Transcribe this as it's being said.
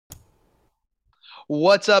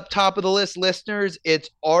What's up, top of the list listeners? It's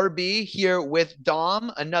RB here with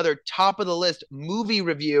Dom, another top of the list movie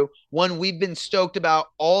review, one we've been stoked about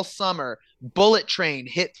all summer. Bullet Train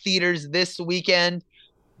hit theaters this weekend.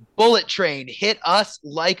 Bullet Train hit us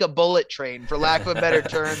like a bullet train, for lack of a better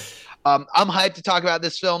term. I'm hyped to talk about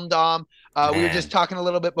this film, Dom. We were just Man, talking a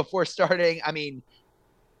little bit before starting. I mean,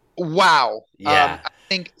 wow. yeah. I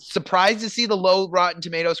think surprised to see the low Rotten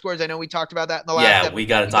Tomato scores. I know we talked about that in the last Yeah, episode we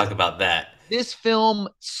got to because talk about that. this film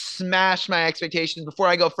smashed my expectations. Before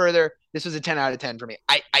I go further, this was a 10 out of 10 for me.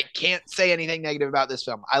 I can't say anything negative about this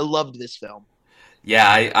film. I loved this film.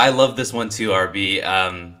 Yeah, I love this one too, RB.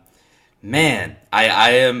 Man,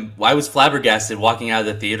 I was flabbergasted walking out of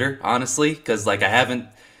the theater, honestly, because like I haven't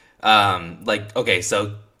okay,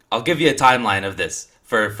 so I'll give you a timeline of this.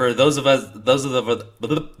 For those of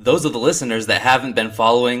the listeners that haven't been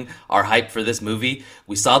following our hype for this movie,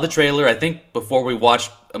 we saw the trailer I think before we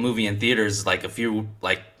watched a movie in theaters like a few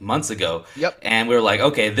like months ago, Yep. and we were like,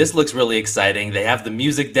 okay, this looks really exciting. They have the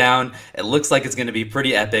music down. It looks like it's going to be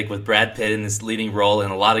pretty epic with Brad Pitt in this leading role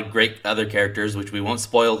and a lot of great other characters, which we won't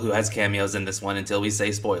spoil who has cameos in this one until we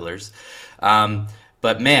say spoilers.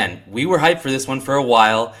 But man, we were hyped for this one for a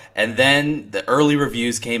while, and then the early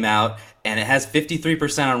reviews came out, and it has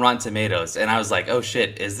 53% on Rotten Tomatoes, and I was like, oh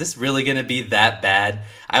shit, is this really gonna be that bad?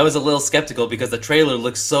 I was a little skeptical because the trailer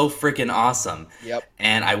looks so freaking awesome. Yep.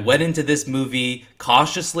 And I went into this movie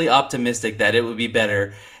cautiously optimistic that it would be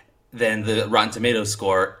better than the Rotten Tomatoes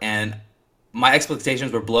score, and my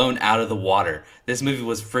expectations were blown out of the water. This movie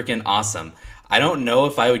was freaking awesome. I don't know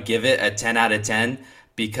if I would give it a 10 out of 10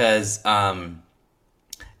 because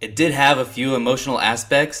it did have a few emotional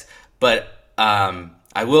aspects, but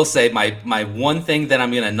I will say my one thing that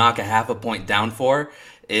I'm gonna knock a half a point down for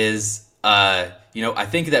is I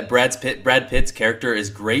think that Brad Pitt's character is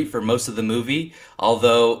great for most of the movie,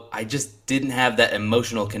 although I just didn't have that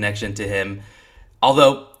emotional connection to him.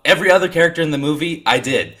 Although every other character in the movie, I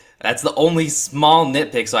did. That's the only small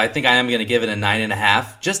nitpick, so I think I am going to give it a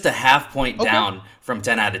 9.5, just a half point Okay. down from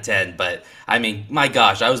 10 out of 10. But I mean, my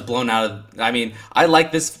gosh, I was blown out of. I mean, I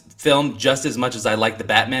like this film just as much as I like the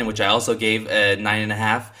Batman, which I also gave a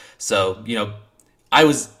 9.5. So I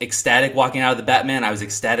was ecstatic walking out of the Batman. I was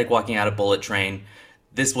ecstatic walking out of Bullet Train.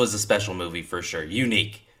 This was a special movie for sure,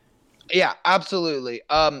 unique. Yeah, absolutely.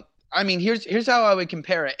 I mean, here's how I would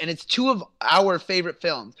compare it, and it's two of our favorite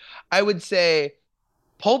films. I would say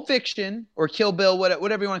Pulp Fiction or Kill Bill,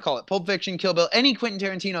 whatever you want to call it, Pulp Fiction, Kill Bill, any Quentin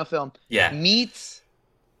Tarantino film Yeah. meets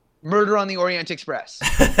Murder on the Orient Express.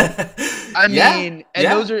 I Yeah. mean, and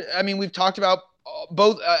Yeah. those are, I mean, we've talked about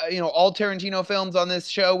both, all Tarantino films on this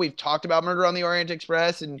show. We've talked about Murder on the Orient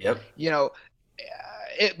Express, and Yep. you know,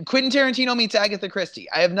 Quentin Tarantino meets Agatha Christie.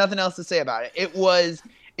 I have nothing else to say about it. It was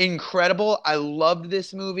incredible. I loved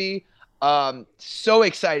this movie. So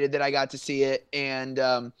excited that I got to see it, and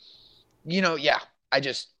yeah, I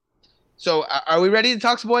just. So, are we ready to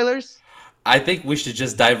talk spoilers? I think we should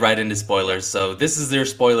just dive right into spoilers. So this is your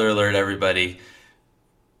spoiler alert, everybody.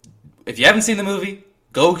 If you haven't seen the movie,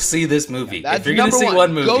 go see this movie. If That's you're gonna number see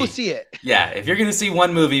one. one Go movie, see it. yeah, if you're gonna see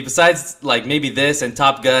one movie besides like maybe this and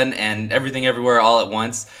Top Gun and Everything Everywhere All at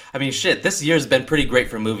Once, I mean, shit, this year's been pretty great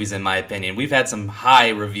for movies in my opinion. We've had some high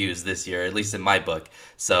reviews this year, at least in my book.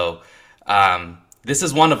 So this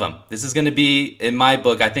is one of them. This is gonna be in my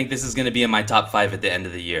book. I think this is gonna be in my top five at the end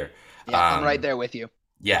of the year. Yeah, I'm right there with you.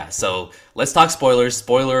 Yeah, so let's talk spoilers.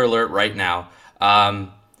 Spoiler alert right now.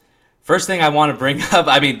 First thing I want to bring up,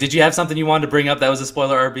 I mean, did you have something you wanted to bring up that was a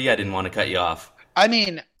spoiler, RB? I didn't want to cut you off. I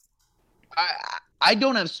mean, I I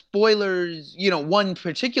don't have spoilers, one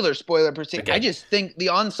particular spoiler per se. I Okay. just think the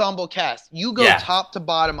ensemble cast, you go Yeah. top to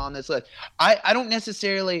bottom on this list. I don't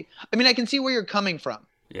necessarily, I mean, I can see where you're coming from.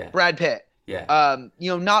 Yeah. Brad Pitt. Yeah.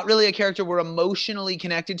 Not really a character we're emotionally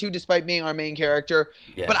connected to, despite being our main character.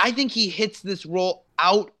 Yeah. But I think he hits this role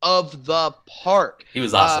out of the park. He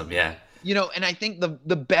was Uh, awesome. Yeah. and I think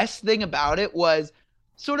the best thing about it was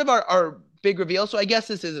sort of our big reveal. So I guess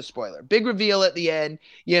this is a spoiler. Big reveal at the end.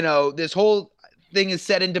 This whole thing is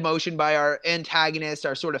set into motion by our antagonist,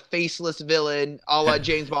 our sort of faceless villain, a la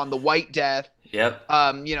James Bond, the White Death. Yep.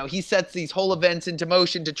 He sets these whole events into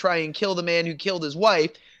motion to try and kill the man who killed his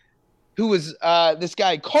wife, who was this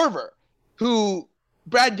guy Carver, who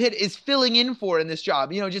Brad Pitt is filling in for in this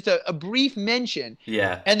job. Just a brief mention.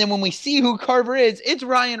 Yeah. And then when we see who Carver is, it's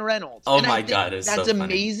Ryan Reynolds. Oh And I my think God, it's that's so funny.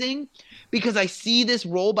 amazing because I see this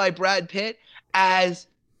role by Brad Pitt as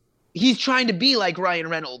he's trying to be like Ryan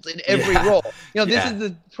Reynolds in every Yeah. role. This Yeah. is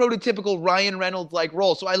the prototypical Ryan Reynolds like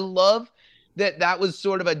role. So I love that was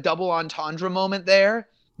sort of a double entendre moment there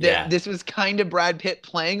that Yeah. this was kind of Brad Pitt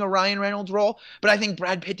playing a Ryan Reynolds role, but I think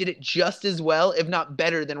Brad Pitt did it just as well, if not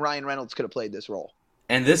better, than Ryan Reynolds could have played this role.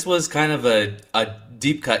 And this was kind of a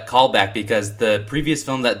deep cut callback because the previous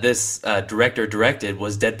film that this director directed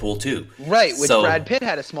was Deadpool 2. Right, which So Brad Pitt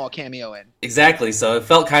had a small cameo in. exactly. So it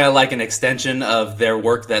felt kind of like an extension of their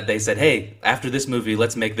work that they said, hey, after this movie,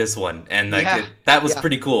 let's make this one. And like, Yeah, that was yeah.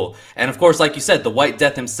 pretty cool. And of course, like you said, the White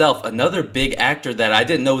Death himself, another big actor that I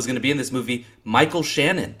didn't know was going to be in this movie, Michael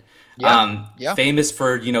Shannon. Yeah. Famous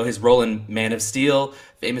for, his role in Man of Steel,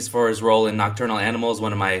 famous for his role in Nocturnal Animals,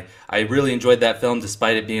 I really enjoyed that film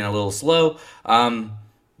despite it being a little slow.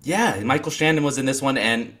 Yeah, Michael Shannon was in this one,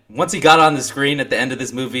 and once he got on the screen at the end of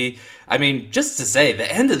this movie, I mean, just to say,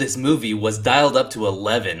 the end of this movie was dialed up to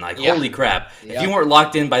 11. Like, Yeah. holy crap. Yeah. If you weren't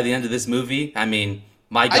locked in by the end of this movie, I mean,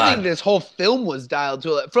 my God. I think this whole film was dialed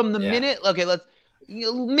to it from the Yeah. minute. Okay, let's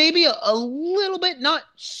maybe a little bit not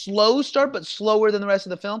slow start, but slower than the rest of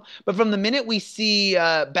the film. But from the minute we see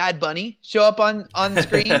Bad Bunny show up on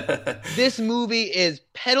screen, this movie is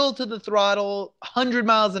pedal to the throttle, 100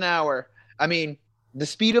 miles an hour. I mean, the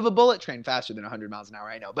speed of a bullet train, faster than 100 miles an hour.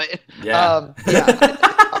 I know, but Yeah.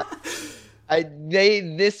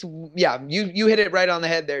 You hit it right on the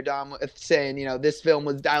head there, Dom, with saying this film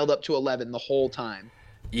was dialed up to 11 the whole time.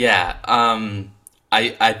 Yeah,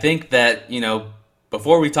 I think that,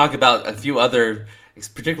 before we talk about a few other,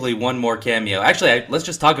 particularly one more cameo, actually, let's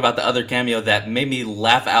just talk about the other cameo that made me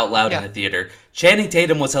laugh out loud in the theater. Channing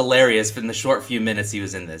Tatum was hilarious in the short few minutes he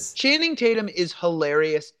was in this. Channing Tatum is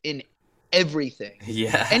hilarious in everything.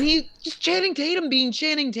 Yeah. And just Channing Tatum being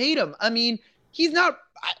Channing Tatum. I mean, he's not...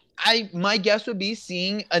 my guess would be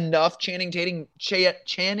seeing enough Channing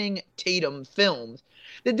Tatum films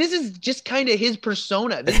that this is just kind of his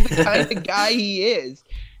persona. This is the kind of guy he is.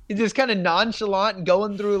 He's just kind of nonchalant and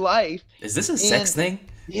going through life. Is this a sex thing?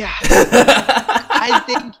 Yeah. I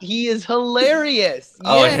think he is hilarious.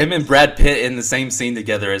 Oh, Yes. and him and Brad Pitt in the same scene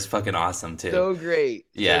together is fucking awesome, too. So great.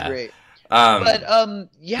 Yeah. So great. Yeah.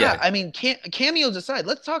 Yeah, I mean, cameos aside,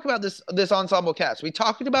 let's talk about this ensemble cast. We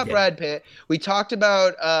talked about Brad Pitt. We talked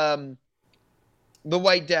about the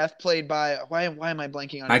White Death, played by why am I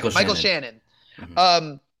blanking on Michael Shannon.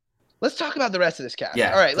 Mm-hmm. Let's talk about the rest of this cast.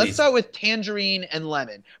 Yeah, all right, please. Let's start with Tangerine and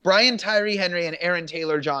Lemon, Brian Tyree Henry and Aaron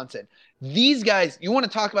Taylor Johnson. These guys, you want to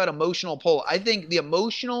talk about emotional pull? I think the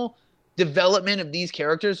emotional development of these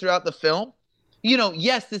characters throughout the film.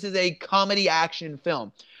 Yes, this is a comedy action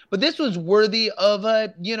film, but this was worthy of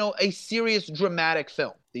a serious dramatic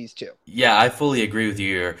film. These two. Yeah, I fully agree with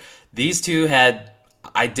you here. These two had,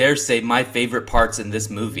 I dare say, my favorite parts in this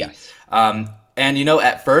movie. Yes. And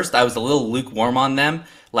at first I was a little lukewarm on them.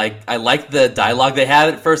 Like, I liked the dialogue they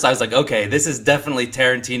had at first. I was like, okay, this is definitely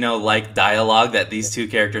Tarantino-like dialogue that these two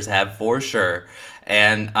characters have for sure.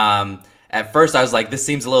 And at first I was like, this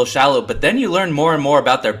seems a little shallow, but then you learn more and more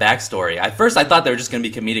about their backstory. At first I thought they were just going to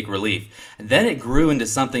be comedic relief. And then it grew into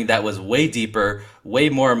something that was way deeper, way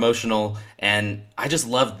more emotional, and I just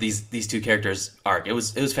loved these two characters' arc. It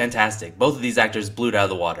was fantastic. Both of these actors blew it out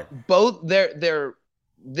of the water. Both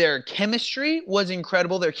their chemistry was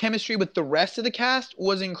incredible. Their chemistry with the rest of the cast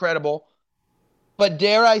was incredible. But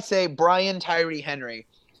dare I say, Brian Tyree Henry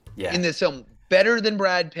in this film, better than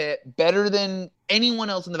Brad Pitt, better than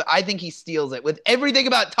anyone else in the... I think he steals it with everything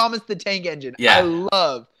about Thomas the Tank Engine. Yeah.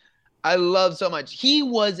 I love so much. He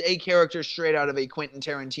was a character straight out of a Quentin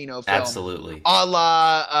Tarantino film. Absolutely. A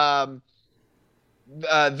la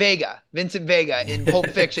Vincent Vega in Pulp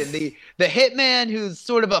Fiction, the hitman who's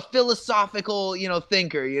sort of a philosophical,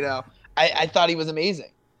 thinker. I thought he was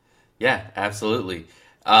amazing. Yeah, absolutely.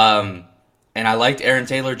 And I liked Aaron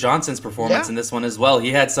Taylor Johnson's performance in this one as well.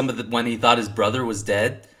 He had some of when he thought his brother was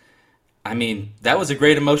dead. I mean, that was a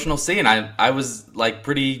great emotional scene. I was like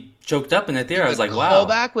pretty choked up in the theater. I was like, wow.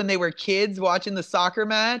 Callback when they were kids watching the soccer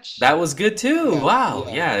match. That was good too. Yeah, Wow.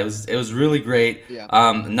 yeah. Yeah, it was really great. Yeah.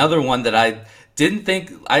 Another one that I didn't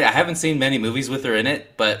think, I haven't seen many movies with her in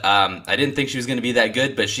it, but I didn't think she was going to be that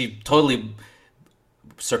good, but she totally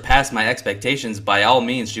surpassed my expectations. By all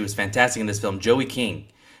means, she was fantastic in this film. Joey King.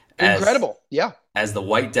 Incredible. Yeah. As the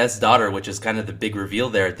White Death's daughter, which is kind of the big reveal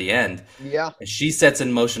there at the end. Yeah. She sets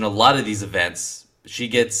in motion a lot of these events. She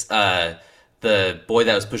gets the boy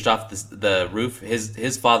that was pushed off the roof,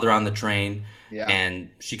 his father on the train. Yeah. And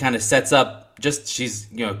she kind of sets up, she's,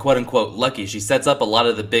 quote unquote, lucky. She sets up a lot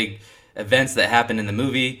of the big events that happen in the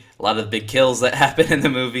movie, a lot of the big kills that happen in the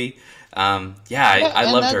movie.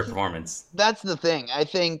 I loved her performance. That's the thing. I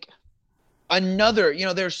think Another,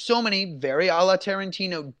 there's so many very a la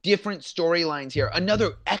Tarantino different storylines here.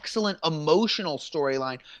 Another excellent emotional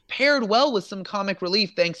storyline paired well with some comic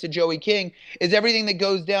relief thanks to Joey King is everything that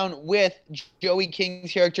goes down with Joey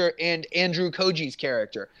King's character and Andrew Koji's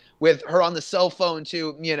character, with her on the cell phone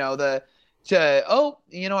I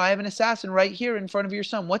have an assassin right here in front of your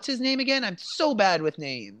son. What's his name again? I'm so bad with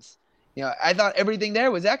names. I thought everything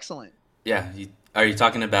there was excellent. Yeah, are you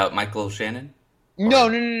talking about Michael Shannon? No.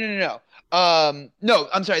 No,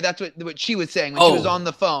 I'm sorry. That's what she was saying when she was on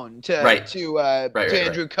the phone to Andrew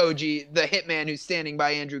Koji, the hitman who's standing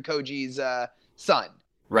by Andrew Koji's son.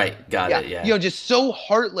 Right, got it. Yeah, just so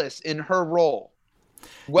heartless in her role.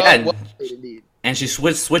 Well played indeed. And she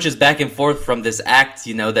switches back and forth from this act,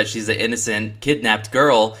 that she's an innocent kidnapped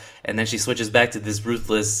girl, and then she switches back to this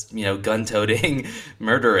ruthless, gun-toting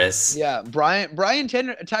murderess. Yeah, Brian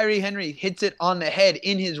Tyree Henry hits it on the head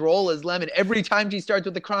in his role as Lemon every time she starts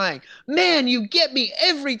with the crying. Man, you get me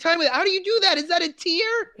every time. How do you do that? Is that a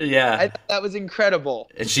tear? Yeah, I thought that was incredible.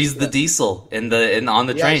 And she's the Diesel on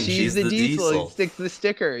the train. She's the Diesel. He sticks the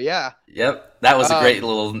sticker. Yeah. Yep, that was a great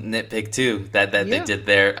little nitpick too that they did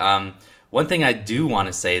there. One thing I do want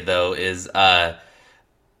to say, though, is I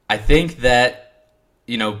think that,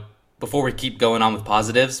 before we keep going on with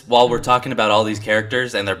positives, while we're talking about all these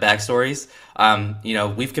characters and their backstories,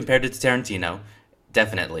 we've compared it to Tarantino,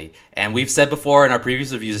 definitely. And we've said before in our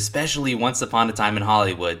previous reviews, especially Once Upon a Time in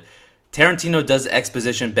Hollywood, Tarantino does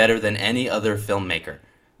exposition better than any other filmmaker.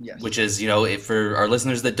 Yes. Which is, for our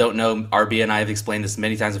listeners that don't know, RB and I have explained this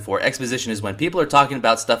many times before. Exposition is when people are talking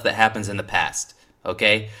about stuff that happens in the past,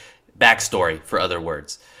 okay? Backstory, for other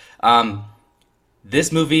words.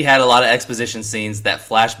 This movie had a lot of exposition scenes that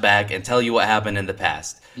flash back and tell you what happened in the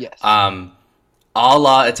past. Yes. A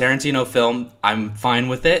la a Tarantino film, I'm fine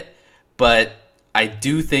with it, but I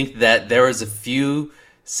do think that there was a few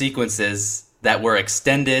sequences that were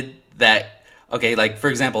extended that, like, for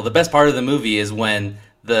example, the best part of the movie is when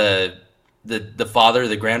the father,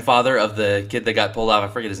 the grandfather of the kid that got pulled off, I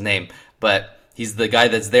forget his name, but he's the guy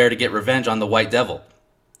that's there to get revenge on the White Devil.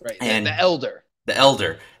 Right, and the elder.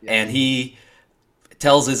 Yeah. And he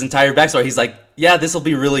tells his entire backstory. He's like, yeah, this will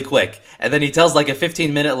be really quick. And then he tells like a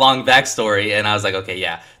 15-minute long backstory, and I was like, okay,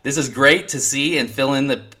 yeah, this is great to see and fill in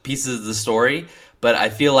the pieces of the story, but I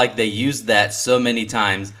feel like they used that so many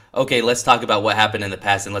times. Okay, let's talk about what happened in the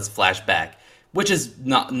past and let's flash back, which is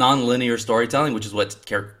not non-linear storytelling, which is what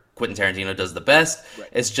Quentin Tarantino does the best. Right.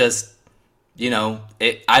 It's just,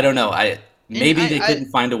 I don't know. Maybe they couldn't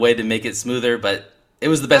find a way to make it smoother, but it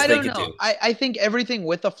was the best they could do. I think everything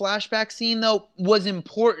with the flashback scene, though, was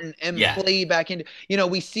important and play back into...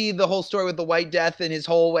 we see the whole story with the White Death and his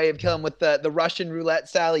whole way of killing with the Russian roulette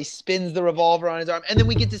style. He spins the revolver on his arm. And then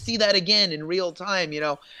we get to see that again in real time,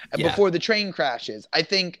 before the train crashes. I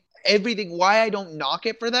think everything... Why I don't knock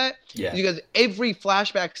it for that is because every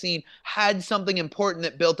flashback scene had something important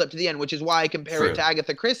that built up to the end, which is why I compare it to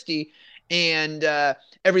Agatha Christie and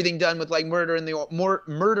everything done with like Murder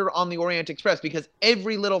on the Orient Express, because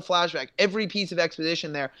every little flashback, every piece of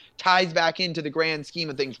exposition there ties back into the grand scheme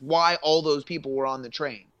of things, why all those people were on the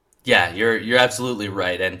train. Yeah, you're absolutely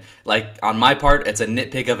right. And like on my part, it's a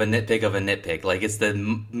nitpick of a nitpick of a nitpick. Like it's the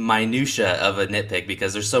minutia of a nitpick,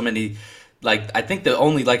 because there's so many. Like I think the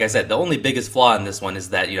only biggest flaw in this one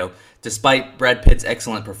is that, despite Brad Pitt's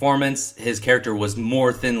excellent performance, his character was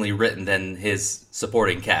more thinly written than his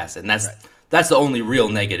supporting cast, and that's the only real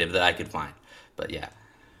negative that I could find. But yeah.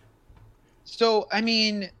 So I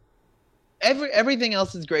mean, everything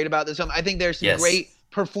else is great about this film. I think there's some great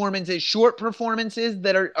performances, short performances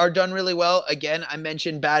that are done really well. Again, I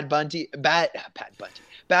mentioned Bad Bunny,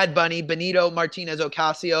 Benito Martinez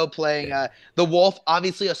Ocasio playing the Wolf.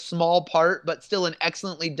 Obviously a small part, but still an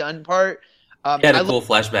excellently done part. He had a cool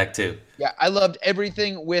flashback too. Yeah, I loved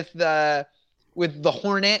everything with the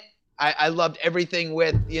Hornet. I loved everything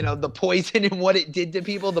with, the poison and what it did to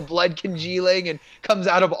people, the blood congealing and comes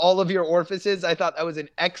out of all of your orifices. I thought that was an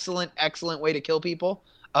excellent, excellent way to kill people.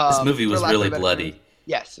 This movie was really bloody.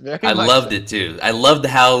 Yes, very much. I loved it too. I loved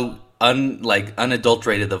how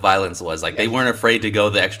unadulterated the violence was. Like they weren't afraid to go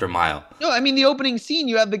the extra mile. No, I mean the opening scene,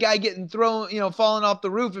 you have the guy getting thrown, falling off the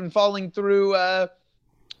roof and falling through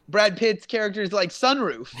Brad Pitt's character's like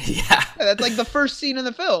sunroof. Yeah, that's like the first scene in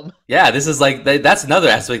the film. Yeah, this is like that's another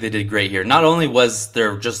aspect they did great here. Not only was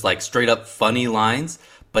there just like straight up funny lines,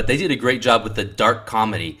 but they did a great job with the dark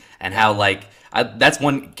comedy and how that's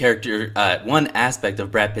one character, one aspect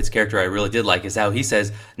of Brad Pitt's character I really did like is how he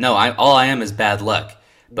says, "No, all I am is bad luck."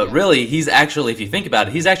 But really, he's actually, if you think about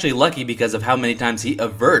it, he's actually lucky because of how many times he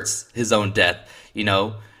averts his own death.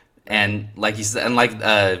 And like he said,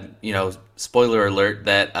 and spoiler alert,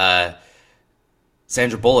 that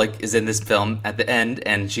Sandra Bullock is in this film at the end,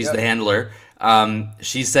 and she's Yep. the handler.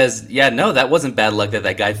 She says, "Yeah, no, that wasn't bad luck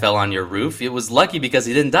that guy fell on your roof. It was lucky because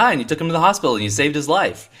he didn't die, and you took him to the hospital, and you saved his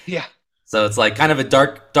life." Yeah. So it's like kind of a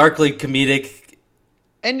darkly comedic.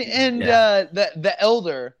 And Yeah, the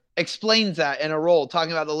elder explains that in a role,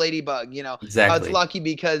 talking about the ladybug. How it's exactly. lucky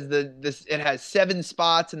because this it has 7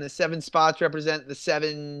 spots, and the 7 spots represent the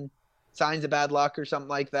 7 signs of bad luck or something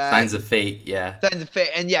like that. Signs of fate. Yeah. Signs of fate,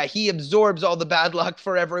 and yeah, he absorbs all the bad luck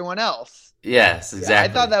for everyone else. Yes, Yeah, I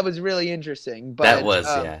thought exactly. that was really interesting. That But was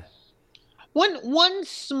yeah. one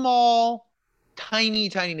small, tiny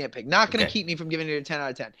nitpick, not going to Okay. keep me from giving it a 10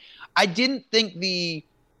 out of 10. I didn't think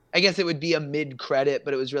I guess it would be a mid credit,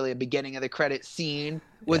 but it was really a beginning of the credit scene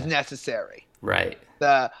was Yeah. necessary. Right.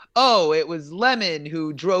 It was Lemon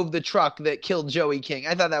who drove the truck that killed Joey King.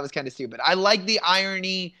 I thought that was kind of stupid. I like the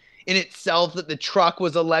irony in itself that the truck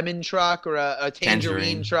was a lemon truck or a tangerine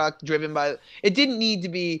Tangerine. truck driven by. It didn't need to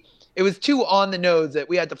be. It was too on the nose that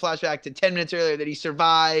we had to flash back to 10 minutes earlier that he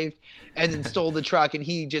survived and then stole the truck, and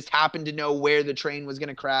he just happened to know where the train was going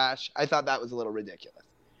to crash. I thought that was a little ridiculous.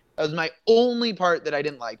 That was my only part that I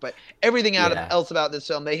didn't like. But everything Yeah. else about this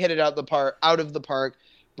film, they hit it out of the park.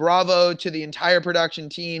 Bravo to the entire production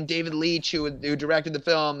team, David Leitch, who directed the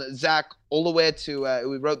film, Zach Olowitz, who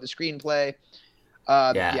wrote the screenplay.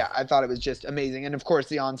 Yeah. Yeah, I thought it was just amazing. And of course,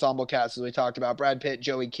 the ensemble cast, as we talked about, Brad Pitt,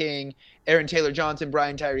 Joey King, Aaron Taylor Johnson,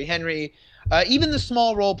 Brian Tyree Henry. Even the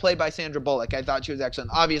small role played by Sandra Bullock, I thought she was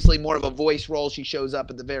excellent. Obviously, more of a voice role. She shows up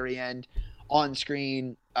at the very end on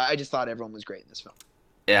screen. I just thought everyone was great in this film.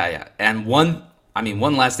 Yeah, yeah. And one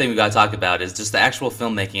last thing we got to talk about is just the actual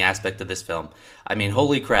filmmaking aspect of this film. I mean,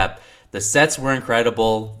 holy crap. The sets were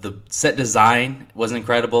incredible. The set design was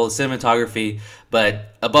incredible. The cinematography.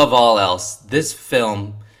 But above all else, this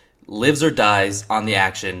film lives or dies on the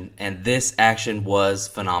action. And this action was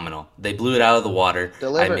phenomenal. They blew it out of the water. I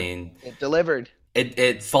Delivered. mean, It delivered.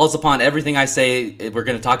 it falls upon everything I say. We're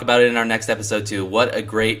going to talk about it in our next episode too. What a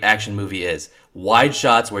great action movie is. Wide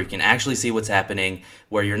shots where you can actually see what's happening,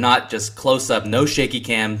 where you're not just close up, no shaky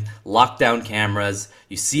cam, lockdown cameras.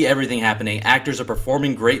 You see everything happening. Actors are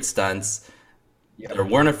performing great stunts. Yep. They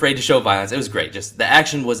weren't afraid to show violence. It was great. Just the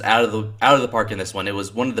action was out of the park in this one. It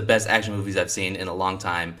was one of the best action movies I've seen in a long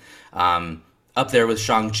time. Up there with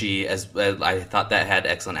Shang-Chi, as I thought that had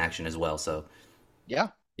excellent action as well. So Yeah.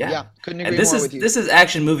 yeah. Yeah. Couldn't And agree this more is with you. this is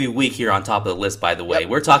action movie week here on top of the list, by the way. Yep.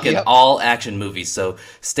 We're talking Yep. all action movies, so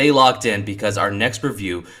stay locked in because our next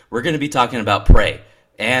review, we're going to be talking about Prey.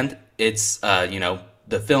 And it's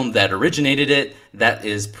the film that originated it, that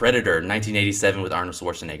is Predator, 1987 with Arnold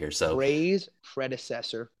Schwarzenegger. So, Ray's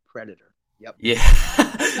predecessor, Predator. Yep. yeah.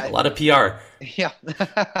 A lot of PR. Yeah.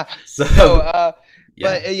 So,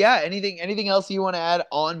 yeah. But yeah, anything else you want to add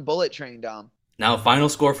on Bullet Train, Dom? Now, final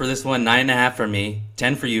score for this one, 9.5 for me,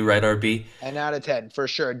 10 for you, right, RB? 10 out of 10 for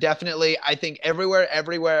sure. Definitely. I think everything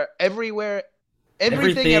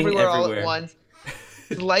Everything, everywhere all at everywhere. once.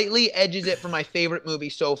 Slightly edges it for my favorite movie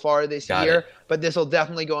so far this Got year, it. but this will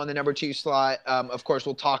definitely go on the number 2 slot. Of course,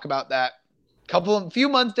 we'll talk about that few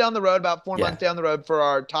months down the road, about 4 Yeah. months down the road for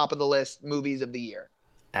our top of the list movies of the year.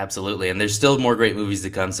 Absolutely, and there's still more great movies to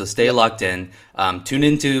come, so stay locked in. Tune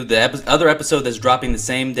into the other episode that's dropping the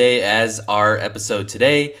same day as our episode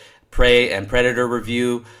today, Prey and Predator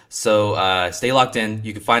review. So stay locked in.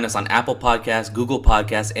 You can find us on Apple Podcasts, Google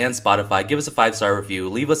Podcasts, and Spotify. Give us a 5-star review.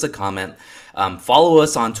 Leave us a comment. Follow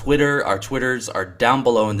us on Twitter. Our Twitters are down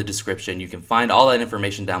below in the description. You can find all that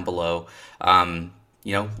information down below.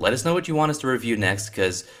 Let us know what you want us to review next,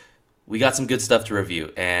 because we got some good stuff to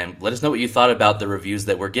review, and let us know what you thought about the reviews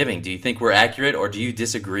that we're giving. Do you think we're accurate, or do you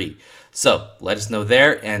disagree? So let us know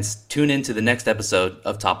there, and tune in to the next episode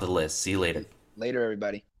of Top of the List. See you later. Later,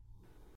 everybody.